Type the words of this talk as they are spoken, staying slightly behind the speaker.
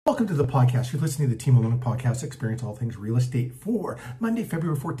Welcome to the podcast. You're listening to the Team Maloney Podcast, Experience All Things Real Estate for Monday,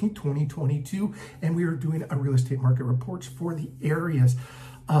 February 14th, 2022. And we are doing a real estate market reports for the areas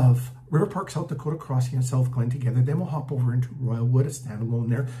of River Park, South Dakota Crossing, and South Glen together. Then we'll hop over into Royalwood, a standalone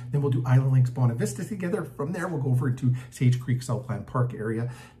there. Then we'll do Island Lakes, Bonavista Vista together. From there, we'll go over to Sage Creek, Southland Park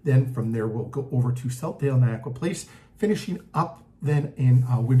area. Then from there, we'll go over to Southdale, Niagara Place, finishing up then in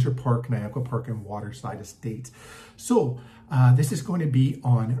Winter Park, Niagara Park, and Waterside Estates. So this is going to be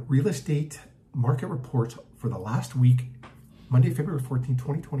on real estate market reports for the last week, Monday, February 14,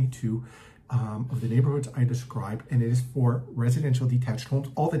 2022, of the neighborhoods I described, and it is for residential detached homes.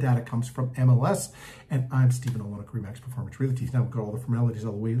 All the data comes from MLS, and I'm Stephen Olona, Remax Performance Realty. Now we've got all the formalities out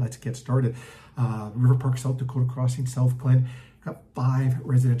of the way. Let's get started. River Park, South Dakota Crossing, South Glen, got 5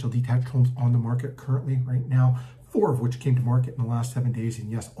 residential detached homes on the market currently right now, 4 of which came to market in the last 7 days,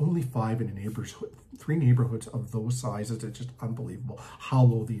 and yes, only 5 in a neighborhood, 3 neighborhoods of those sizes. It's just unbelievable how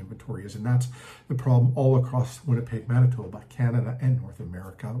low the inventory is, and that's the problem all across Winnipeg, Manitoba, Canada, and North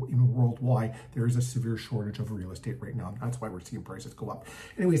America. Even worldwide, there is a severe shortage of real estate right now. That's why we're seeing prices go up.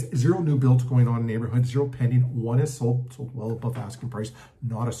 Anyways, 0 new builds going on in neighborhoods, 0 pending, 1 is sold well above asking price.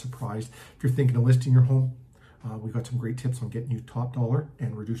 Not a surprise. If you're thinking of listing your home, we've got some great tips on getting you top dollar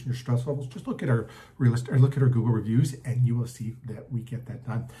and reducing your stress levels. Just look at our look at our Google reviews, and you will see that we get that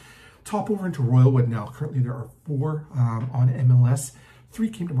done. Top over into Royalwood now. Currently, there are 4 on MLS.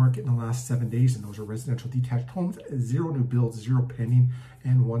 3 came to market in the last 7 days, and those are residential detached homes. 0 new builds, 0 pending,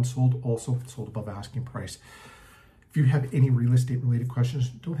 and 1 sold. Also sold above asking price. If you have any real estate related questions,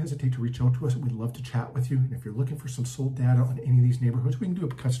 don't hesitate to reach out to us. We'd love to chat with you. And if you're looking for some sold data on any of these neighborhoods, we can do a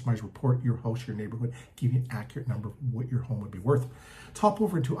customized report, your house, your neighborhood, give you an accurate number of what your home would be worth. Top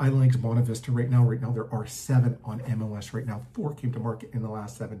over to Island Lakes, Bonavista Vista right now. Right now, there are 7 on MLS right now. 4 came to market in the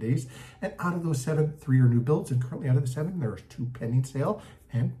last 7 days. And out of those 7, 3 are new builds. And currently out of the 7, there are 2 pending sale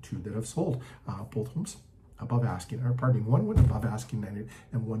and 2 that have sold. Both homes above asking, or pardon me, 1 went above asking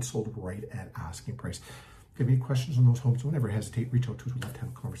and 1 sold right at asking price. If you have any questions on those homes, don't ever hesitate. Reach out to us. We'd love to have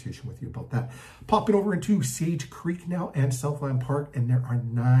a conversation with you about that. Popping over into Sage Creek now and Southland Park, and there are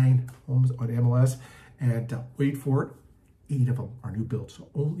 9 homes on MLS. And wait for it, 8 of them are new builds. So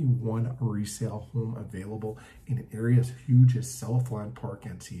only 1 resale home available in an area as huge as Southland Park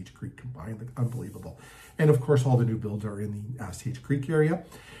and Sage Creek combined. Like, unbelievable. And of course, all the new builds are in the Sage Creek area.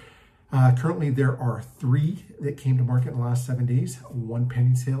 Currently, there are 3 that came to market in the last 7 days, 1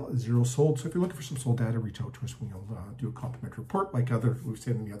 pending sale, 0 sold. So if you're looking for some sold data, reach out to us. We'll do a complimentary report like we've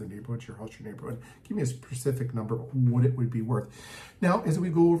said in the other neighborhoods, your house, your neighborhood. Give me a specific number of what it would be worth. Now, as we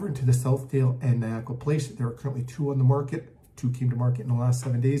go over into the Southdale and Niagara Place, there are currently 2 on the market. 2 came to market in the last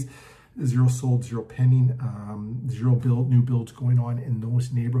 7 days. 0 sold, 0 pending, 0 new builds going on in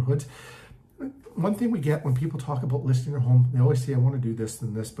those neighborhoods. One thing we get when people talk about listing their home, they always say, I want to do this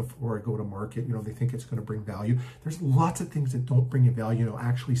and this before I go to market. You know, they think it's going to bring value. There's lots of things that don't bring you value. You know,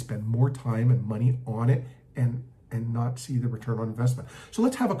 actually spend more time and money on it and not see the return on investment. So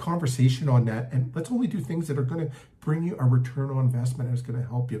let's have a conversation on that, and let's only do things that are going to bring you a return on investment and it's going to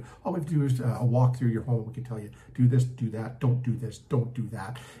help you. All we have to do is a walk through your home. We can tell you, do this, do that, don't do this, don't do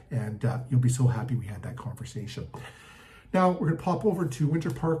that. And you'll be so happy we had that conversation. Now, we're going to pop over to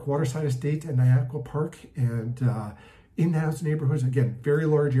Winter Park, Waterside Estate, and Niagara Park. And in those neighborhoods, again, very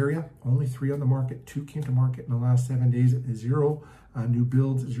large area, only 3 on the market. 2 came to market in the last 7 days. 0 new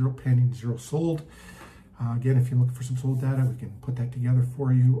builds, 0 pending, 0 sold. Again, if you're looking for some sold data, we can put that together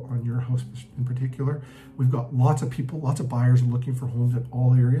for you on your house in particular. We've got lots of people, lots of buyers looking for homes in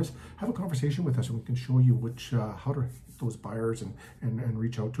all areas. Have a conversation with us and we can show you how to hit those buyers and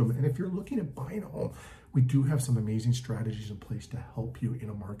reach out to them. And if you're looking at buying a home, we do have some amazing strategies in place to help you in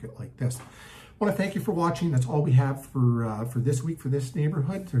a market like this. I want to thank you for watching. That's all we have for this week for this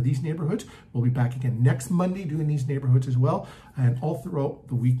neighborhood, or these neighborhoods. We'll be back again next Monday doing these neighborhoods as well. And all throughout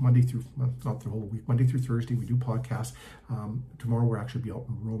the week, Monday through, well, not the whole week, Monday through Thursday, we do podcasts. Tomorrow we'll actually be out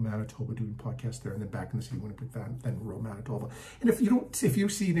in rural Manitoba doing podcasts there, and then back in the city, Winnipeg, then rural Manitoba. And if you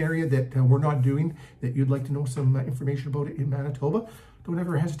see an area that we're not doing, that you'd like to know some information about it in Manitoba, don't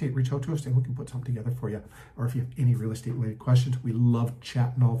ever hesitate. Reach out to us and we can put something together for you. Or if you have any real estate related questions, we love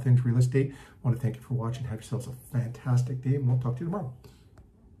chatting all things real estate. I want to thank you for watching. Have yourselves a fantastic day, and we'll talk to you tomorrow.